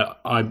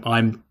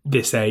 I'm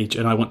this age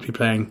and I want to be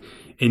playing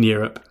in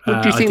Europe.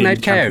 Well, do you think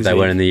they'd care if they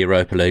were in the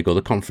Europa League or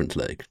the Conference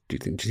League? Do you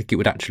think it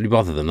would actually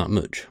bother them that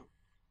much?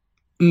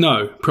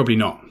 No, probably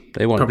not.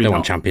 They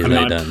want Champions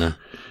League, don't they?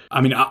 I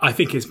mean, I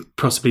think it's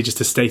possibly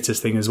just a status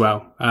thing as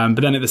well.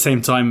 But then at the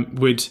same time,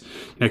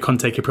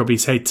 Conte could probably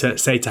say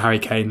to Harry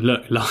Kane,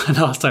 look,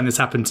 last time this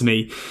happened to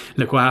me,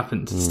 look what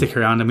happened. Stick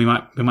around and we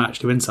might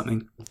actually win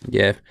something.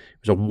 Yeah, it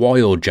was a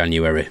wild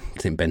January. I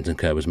think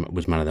Bentancur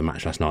was man of the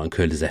match last night, and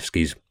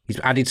Kulusevski's he's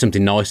added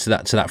something nice to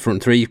that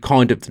front three.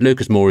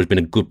 Lucas Moura has been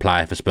a good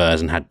player for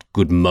Spurs and had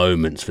good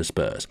moments for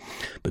Spurs,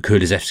 but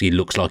Kulusevski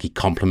looks like he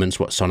complements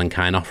what Son and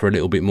Kane offer a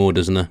little bit more,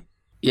 doesn't he?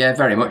 Yeah,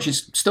 very much.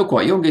 He's still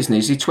quite young, isn't he?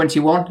 Is he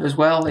 21 as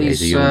well?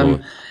 He's a young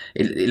boy.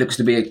 It looks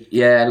to be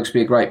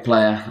a great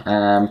player.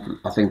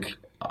 I think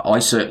I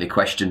certainly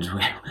questioned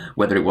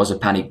whether it was a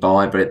panic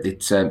buy, but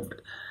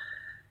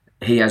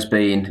he has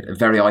been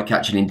very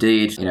eye-catching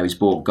indeed. He's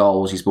bought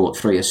goals, he's bought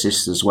 3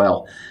 assists as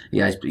well.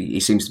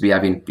 He seems to be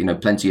having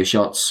plenty of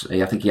shots.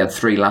 I think he had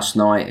 3 last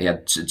night. He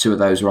had 2 of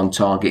those were on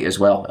target as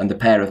well, and the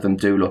pair of them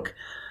do look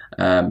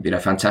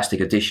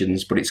fantastic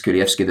additions. But it's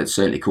Kulusevski that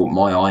certainly caught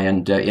my eye,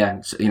 and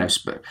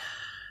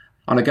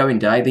on a going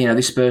day,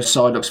 this Spurs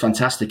side looks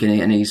fantastic,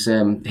 and he's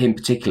him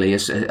particularly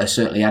has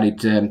certainly added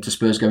to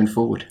Spurs going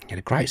forward. He had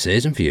a great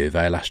season for Juve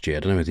last year. I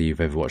don't know whether you've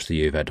ever watched the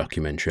Juve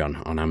documentary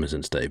on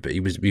Amazon, Steve, but he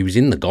was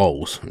in the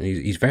goals.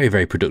 He's a very,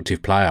 very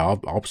productive player.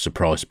 I'm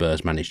surprised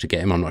Spurs managed to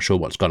get him. I'm not sure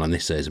what's gone on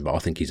this season, but I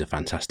think he's a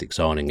fantastic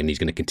signing, and he's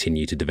going to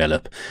continue to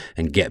develop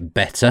and get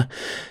better.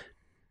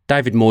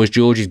 David Moyes,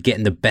 George, is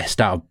getting the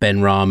best out of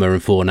Ben Rama and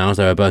Fornals.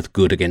 They were both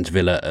good against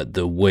Villa at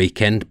the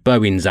weekend.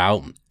 Bowen's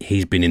out.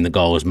 He's been in the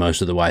goals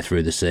most of the way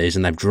through the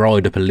season. They've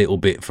dried up a little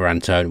bit for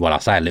Antonio. Well, I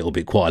say a little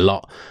bit, quite a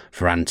lot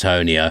for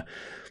Antonio.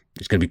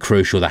 It's going to be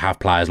crucial to have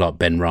players like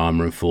Ben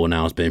Rama and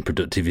Fornals being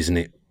productive, isn't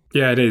it?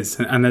 Yeah, it is.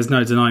 And there's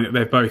no denying that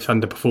they've both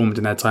underperformed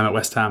in their time at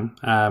West Ham.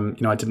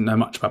 I didn't know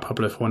much about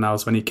Pablo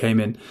Fornals when he came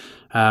in.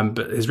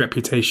 But his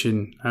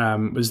reputation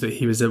was that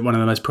he was one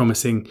of the most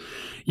promising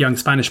young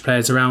Spanish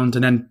players around.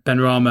 And then Ben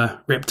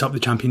Rama ripped up the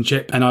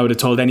Championship. And I would have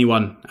told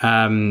anyone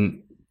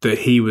that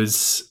he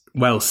was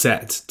well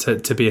set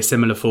to be a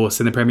similar force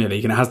in the Premier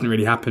League. And it hasn't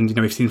really happened.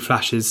 We've seen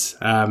flashes.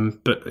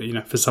 But,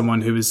 for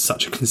someone who was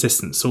such a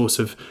consistent source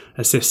of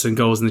assists and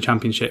goals in the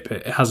Championship,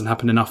 it hasn't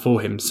happened enough for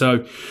him.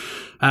 So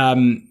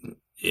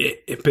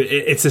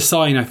it's a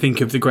sign, I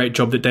think, of the great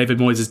job that David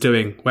Moyes is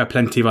doing, where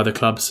plenty of other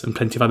clubs and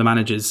plenty of other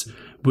managers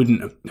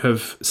wouldn't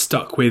have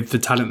stuck with the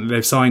talent that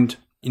they've signed.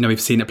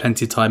 We've seen it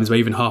plenty of times where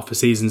even half a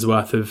season's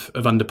worth of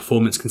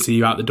underperformance can see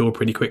you out the door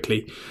pretty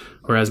quickly,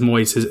 whereas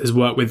Moyes has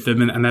worked with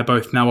them, and they're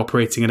both now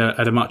operating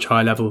at a much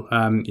higher level.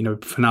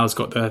 Fornals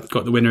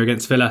got the winner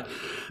against Villa,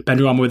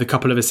 Ben Rama with a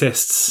couple of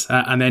assists,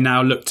 and they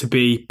now look to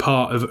be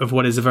part of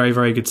what is a very,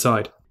 very good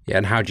side. Yeah,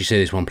 and how do you see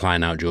this one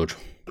playing out, George?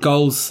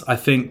 Goals, I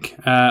think,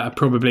 are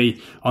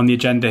probably on the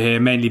agenda here,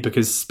 mainly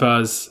because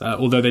Spurs,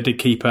 although they did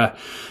keep a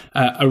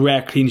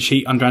rare clean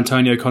sheet under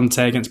Antonio Conte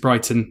against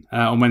Brighton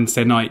on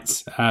Wednesday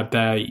night,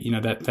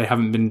 they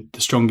haven't been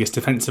the strongest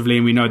defensively,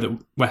 and we know that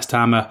West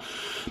Ham are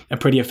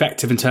pretty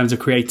effective in terms of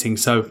creating.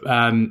 So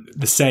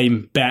the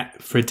same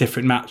bet for a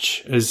different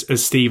match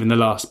as Steve in the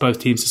last, both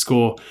teams to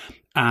score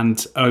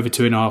and over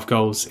 2.5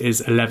 goals is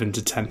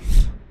 11-10.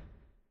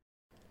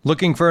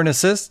 Looking for an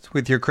assist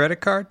with your credit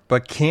card,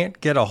 but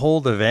can't get a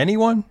hold of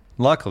anyone?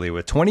 Luckily,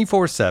 with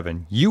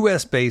 24/7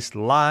 US-based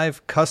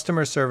live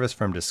customer service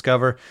from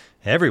Discover,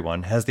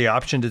 everyone has the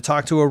option to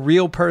talk to a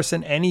real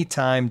person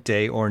anytime,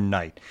 day or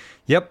night.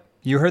 Yep,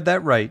 you heard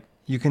that right.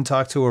 You can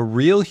talk to a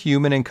real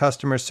human in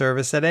customer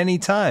service at any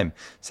time.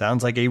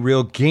 Sounds like a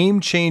real game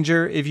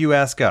changer if you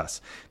ask us.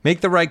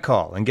 Make the right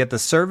call and get the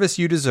service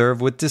you deserve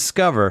with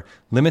Discover.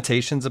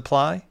 Limitations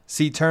apply.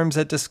 See terms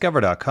at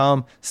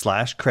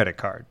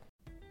discover.com/creditcard.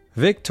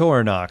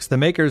 Victorinox, the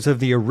makers of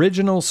the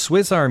original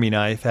Swiss Army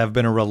knife, have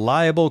been a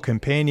reliable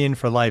companion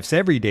for life's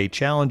everyday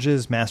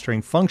challenges,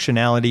 mastering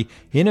functionality,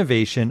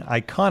 innovation,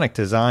 iconic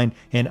design,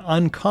 and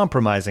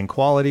uncompromising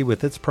quality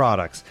with its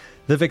products.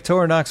 The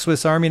Victorinox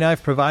Swiss Army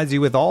knife provides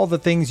you with all the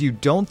things you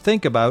don't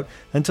think about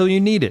until you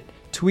need it: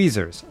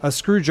 tweezers, a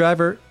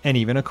screwdriver, and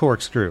even a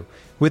corkscrew.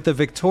 With the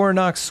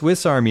Victorinox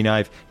Swiss Army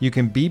knife, you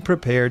can be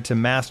prepared to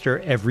master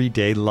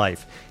everyday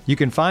life. You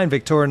can find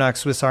Victorinox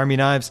Swiss Army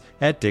knives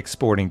at Dick's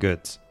Sporting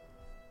Goods.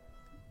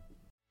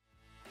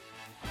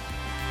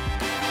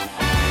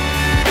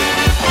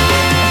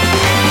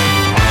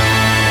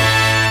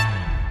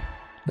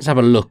 Let's have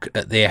a look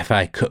at the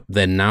FA Cup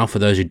then now. For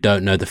those who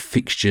don't know, the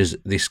fixtures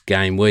this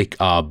game week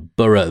are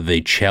Borough v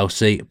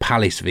Chelsea,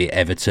 Palace v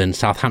Everton,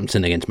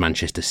 Southampton against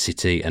Manchester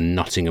City, and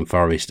Nottingham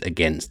Forest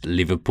against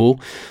Liverpool.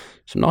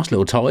 Some nice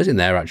little ties in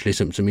there, actually.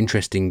 Some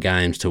interesting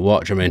games to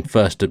watch. I mean,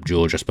 first up,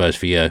 George, I suppose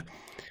for you,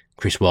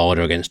 Chris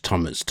Wilder against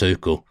Thomas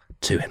Tuchel.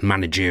 Two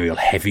managerial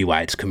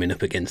heavyweights coming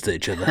up against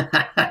each other.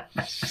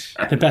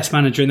 The best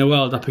manager in the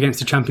world up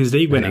against a Champions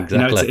League winner.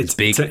 Exactly. It's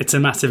big. It's a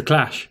massive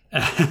clash.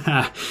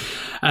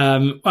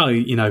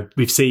 Well,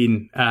 we've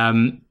seen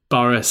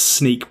Borough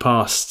sneak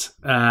past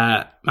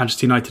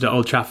Manchester United at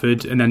Old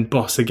Trafford and then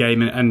boss a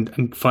game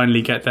and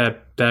finally get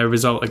their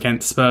result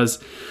against Spurs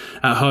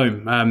at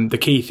home. The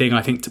key thing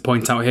I think to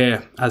point out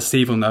here, as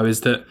Steve will know,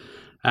 is that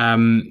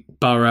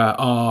Borough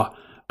are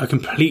a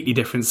completely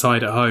different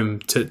side at home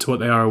to what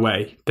they are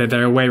away.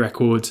 Their away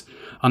record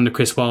under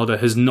Chris Wilder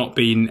has not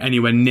been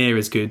anywhere near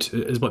as good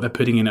as what they're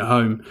putting in at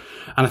home.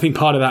 And I think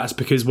part of that is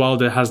because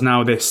Wilder has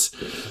now this,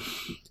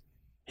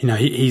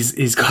 he's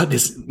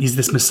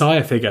this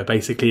messiah figure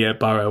basically at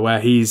Borough, where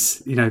he's,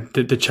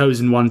 the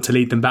chosen one to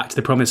lead them back to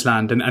the promised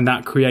land. And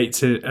that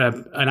creates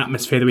an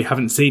atmosphere that we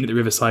haven't seen at the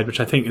Riverside,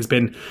 which I think has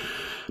been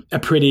a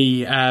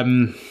pretty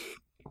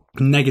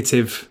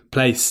negative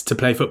place to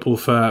play football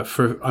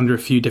for under a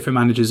few different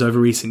managers over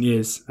recent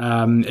years.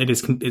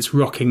 It's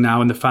rocking now,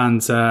 and the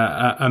fans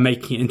are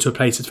making it into a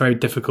place that's very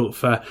difficult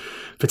for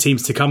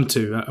teams to come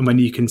to. And when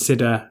you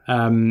consider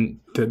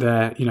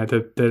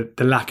that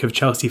the lack of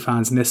Chelsea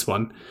fans in this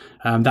one,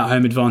 that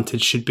home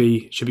advantage should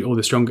be all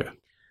the stronger.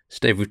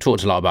 Steve, we've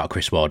talked a lot about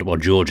Chris Wilder. Well,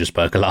 George has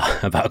spoke a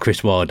lot about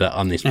Chris Wilder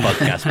on this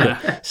podcast,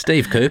 but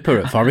Steve Cooper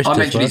at Forest I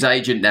mentioned his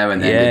agent now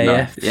and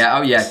then,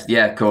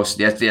 of course.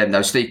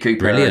 No, Steve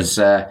Cooper has,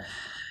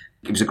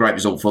 it was a great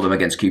result for them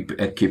against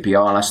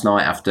QPR last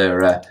night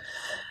after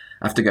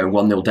going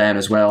 1-0 down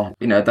as well.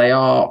 They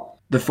are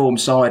the form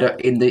side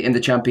in the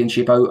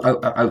Championship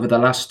over the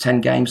last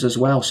 10 games as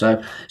well.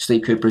 So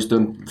Steve Cooper has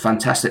done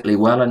fantastically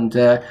well,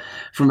 and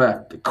from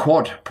a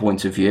quad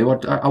point of view,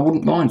 I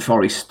wouldn't mind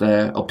Forest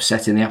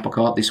upsetting the apple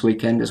cart this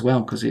weekend as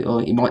well, because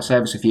he might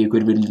save us a few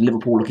quid with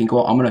Liverpool looking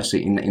quite ominous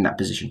in that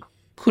position.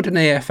 Could an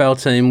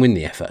EFL team win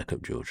the FA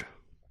Cup, George?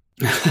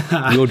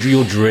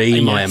 your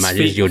dream, yes, I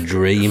imagine, is your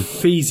dream.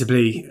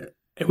 Feasibly,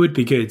 it would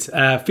be good.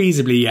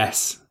 Feasibly,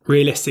 yes.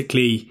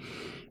 Realistically,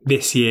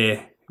 this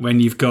year, when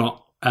you've got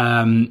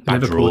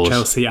Liverpool, draws.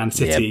 Chelsea and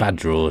City. Yeah, bad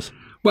draws.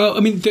 Well,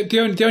 I mean,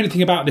 the only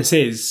thing about this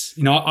is,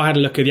 I had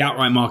a look at the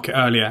outright market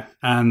earlier,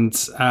 and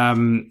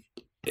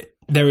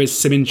there is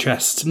some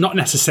interest, not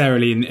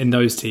necessarily in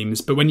those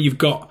teams, but when you've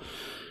got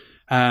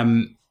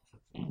the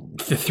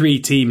three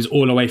teams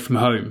all away from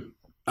home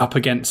up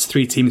against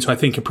three teams who I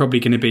think are probably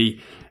going to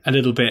be a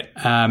little bit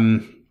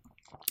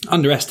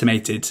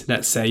underestimated,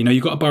 let's say.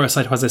 You've got a Borough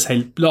side who, as I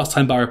say, last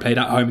time Borough played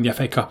at home in the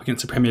FA Cup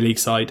against a Premier League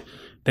side,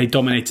 they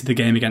dominated the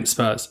game against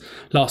Spurs.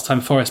 Last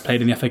time Forest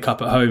played in the FA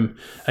Cup at home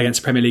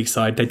against a Premier League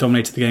side, they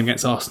dominated the game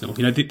against Arsenal.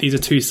 These are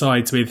two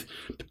sides with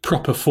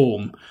proper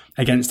form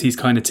against these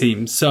kind of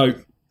teams. So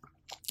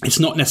it's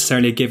not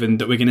necessarily a given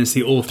that we're going to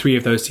see all three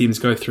of those teams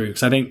go through.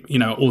 Because I think,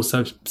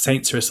 also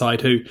Saints are a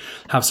side who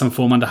have some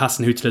form under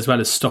Hasenhüttl as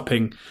well as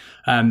stopping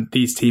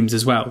these teams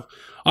as well.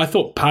 I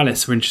thought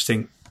Palace were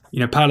interesting.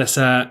 Palace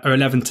are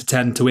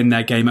 11-10 to win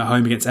their game at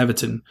home against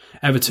Everton.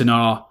 Everton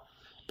are,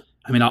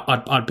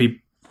 I'd be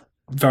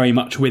very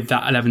much with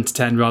that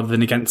 11-10 rather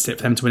than against it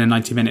for them to win in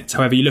 90 minutes.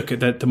 However, you look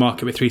at the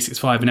market with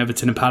 365 and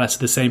Everton and Palace are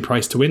the same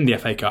price to win the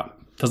FA Cup.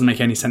 Doesn't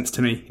make any sense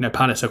to me.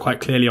 Palace are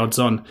quite clearly odds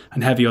on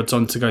and heavy odds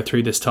on to go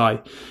through this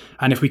tie.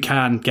 And if we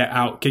can get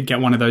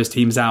one of those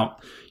teams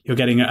out, you're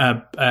getting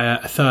a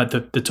third,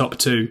 the top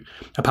two,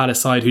 a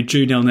Palace side who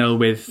drew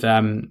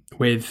 0-0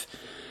 with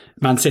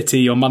Man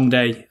City on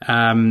Monday,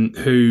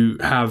 who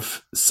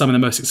have some of the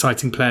most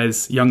exciting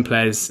players, young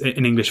players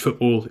in English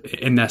football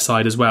in their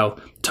side as well.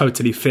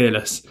 Totally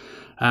fearless.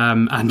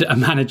 And a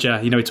manager,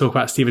 we talk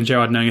about Steven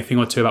Gerrard knowing a thing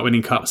or two about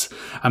winning cups,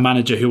 a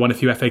manager who won a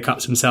few FA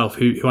Cups himself,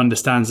 who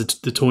understands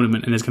the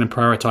tournament and is going to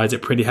prioritise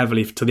it pretty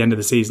heavily till the end of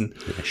the season.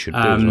 Yeah, should do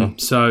as well.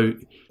 So,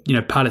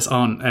 Palace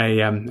aren't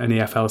an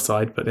EFL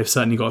side, but they've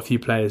certainly got a few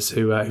players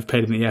who've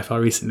played in the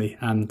EFL recently.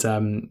 And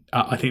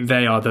I think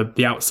they are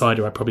the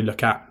outsider I'd probably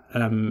look at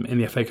in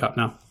the FA Cup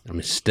now.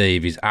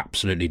 Steve is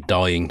absolutely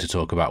dying to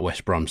talk about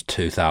West Brom's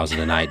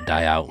 2008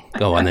 day out.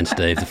 Go on then,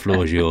 Steve. The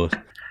floor is yours.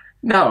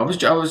 No,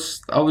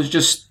 I was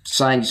just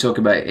saying, you talk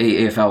about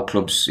EFL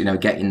clubs,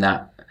 getting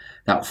that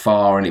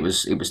far, and it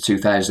was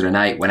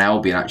 2008 when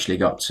Albion actually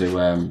got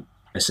to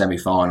a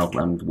semi-final,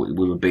 and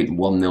we were beaten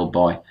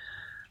 1-0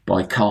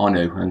 by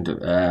Carnu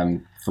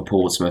and for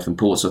Portsmouth, and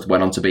Portsmouth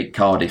went on to beat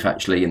Cardiff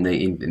actually in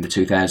the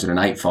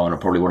 2008 final,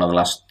 probably one of the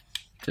last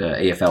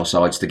EFL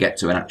sides to get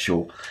to an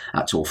actual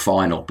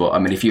final. But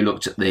if you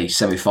looked at the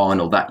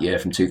semi-final that year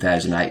from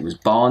 2008, it was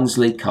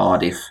Barnsley,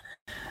 Cardiff,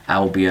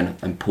 Albion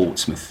and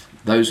Portsmouth.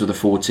 Those were the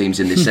four teams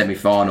in the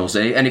semi-finals.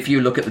 And if you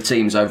look at the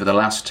teams over the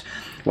last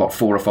 4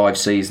 or 5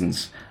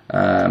 seasons,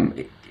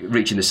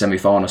 reaching the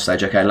semi-final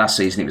stage. Okay, last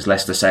season it was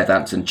Leicester,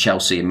 Southampton,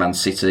 Chelsea and Man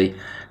City.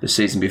 The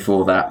season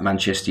before that,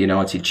 Manchester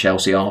United,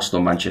 Chelsea,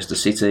 Arsenal, Manchester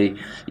City.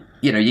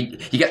 You know, you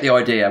get the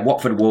idea.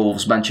 Watford,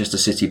 Wolves, Manchester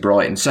City,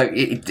 Brighton. So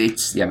it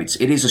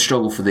is a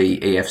struggle for the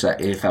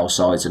EFL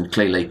sides, and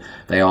clearly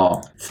they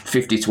are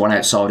 50-1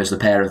 outsiders, the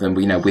pair of them.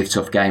 You know, with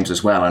tough games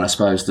as well. And I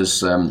suppose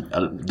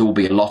there will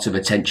be a lot of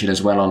attention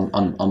as well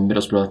on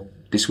Middlesbrough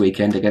this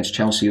weekend against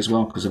Chelsea as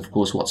well, because of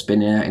course what's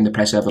been in the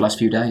press over the last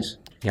few days.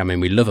 Yeah, I mean,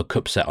 we love a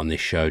cup set on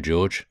this show,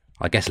 George.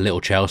 I guess little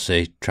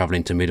Chelsea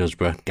travelling to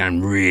Middlesbrough,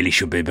 game really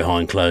should be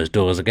behind closed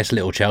doors. I guess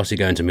little Chelsea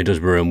going to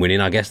Middlesbrough and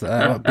winning, I guess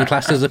that would be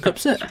classed as a cup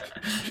set.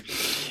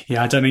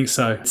 Yeah, I don't think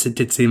so. It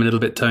did seem a little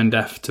bit tone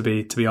deaf to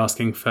be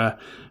asking for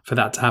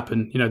that to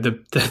happen. You know,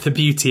 the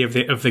beauty of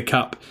the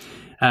cup,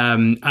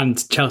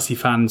 and Chelsea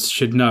fans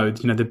should know,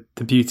 you know,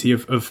 the beauty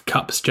of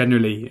cups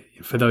generally,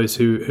 for those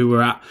who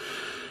were at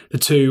the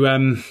two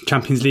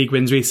Champions League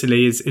wins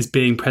recently, is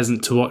being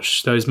present to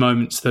watch those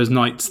moments, those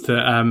nights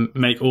that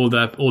make all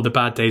the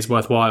bad days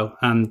worthwhile.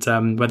 And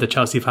whether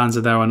Chelsea fans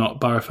are there or not,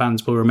 Borough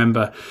fans will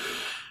remember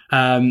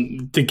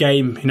the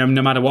game, you know,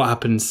 no matter what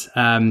happens,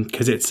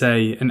 because it's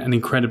an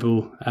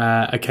incredible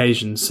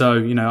occasion. So,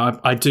 you know,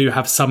 I do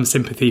have some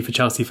sympathy for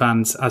Chelsea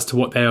fans as to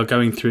what they are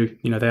going through.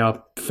 You know, they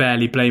are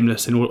fairly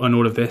blameless in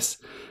all of this.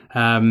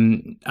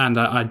 And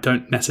I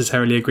don't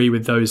necessarily agree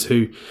with those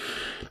who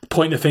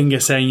point the finger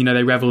saying, you know,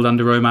 they revelled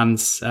under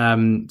Roman's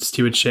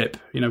stewardship.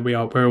 You know, we're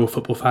all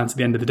football fans at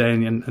the end of the day,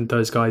 and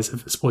those guys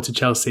have supported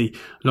Chelsea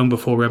long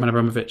before Roman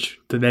Abramovich,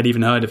 that they'd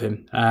even heard of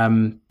him.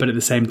 But at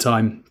the same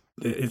time,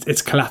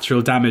 it's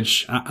collateral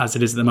damage as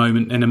it is at the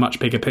moment in a much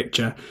bigger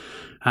picture.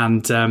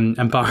 And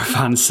Borough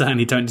fans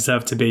certainly don't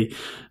deserve to be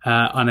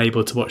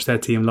unable to watch their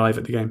team live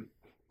at the game.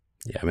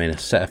 Yeah, I mean, a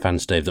set of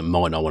fans, Steve, that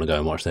might not want to go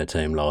and watch their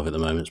team live at the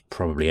moment is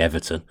probably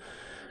Everton.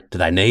 Do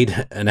they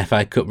need an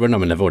FA Cup run? I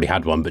mean, they've already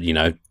had one, but, you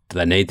know, do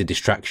they need the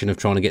distraction of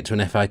trying to get to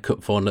an FA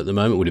Cup final at the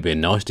moment? Would it be a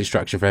nice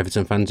distraction for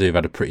Everton fans who've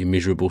had a pretty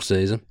miserable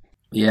season?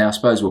 Yeah, I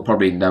suppose we'll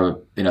probably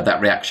know, you know,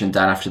 that reaction,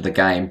 Dan, after the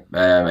game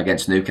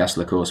against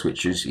Newcastle, of course,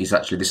 which is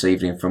actually this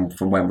evening from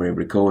when we're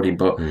recording.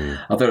 But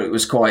I thought it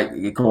was quite,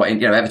 you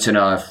know, Everton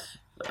are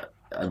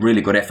a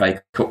really good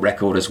FA Cup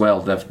record as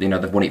well. They've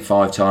won it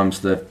 5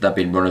 times. They've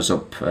been runners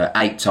up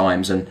 8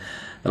 times, and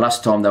the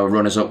last time they were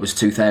runners up was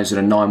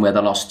 2009, where they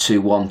lost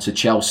 2-1 to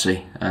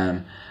Chelsea.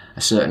 A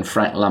certain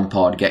Frank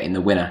Lampard getting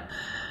the winner.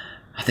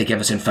 I think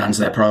Everton fans,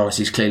 their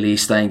priorities clearly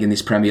staying in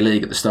this Premier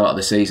League at the start of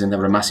the season. They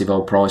were a massive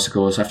old price, of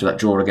course. After that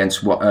draw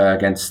against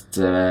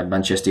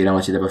Manchester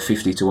United, they were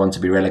 50-1 to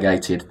be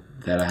relegated.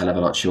 They're a hell of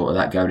a lot short of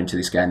that going into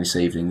this game this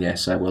evening. Yeah,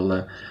 so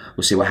we'll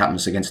see what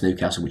happens against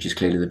Newcastle, which is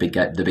clearly the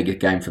bigger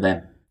game for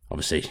them.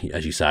 Obviously,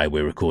 as you say,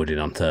 we're recording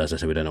on Thursday,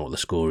 so we don't know what the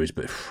score is,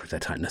 but if they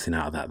take nothing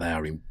out of that, they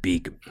are in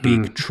big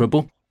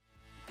trouble.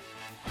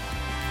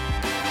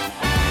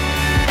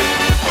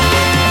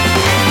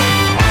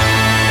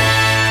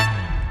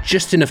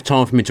 Just enough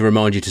time for me to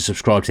remind you to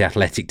subscribe to The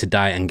Athletic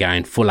today and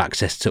gain full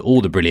access to all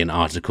the brilliant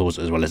articles,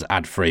 as well as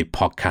ad-free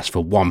podcasts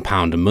for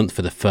 £1 a month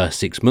for the first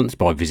 6 months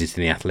by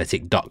visiting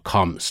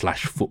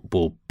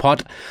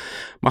theathletic.com/footballpod.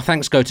 My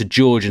thanks go to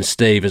George and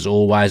Steve as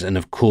always, and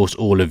of course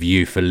all of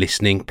you for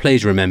listening.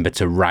 Please remember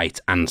to rate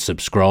and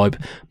subscribe.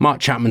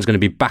 Mark Chapman's going to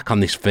be back on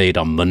this feed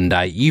on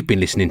Monday. You've been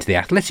listening to The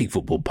Athletic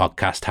Football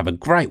Podcast. Have a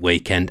great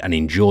weekend and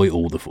enjoy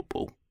all the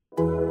football.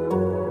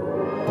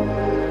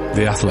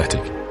 The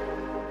Athletic.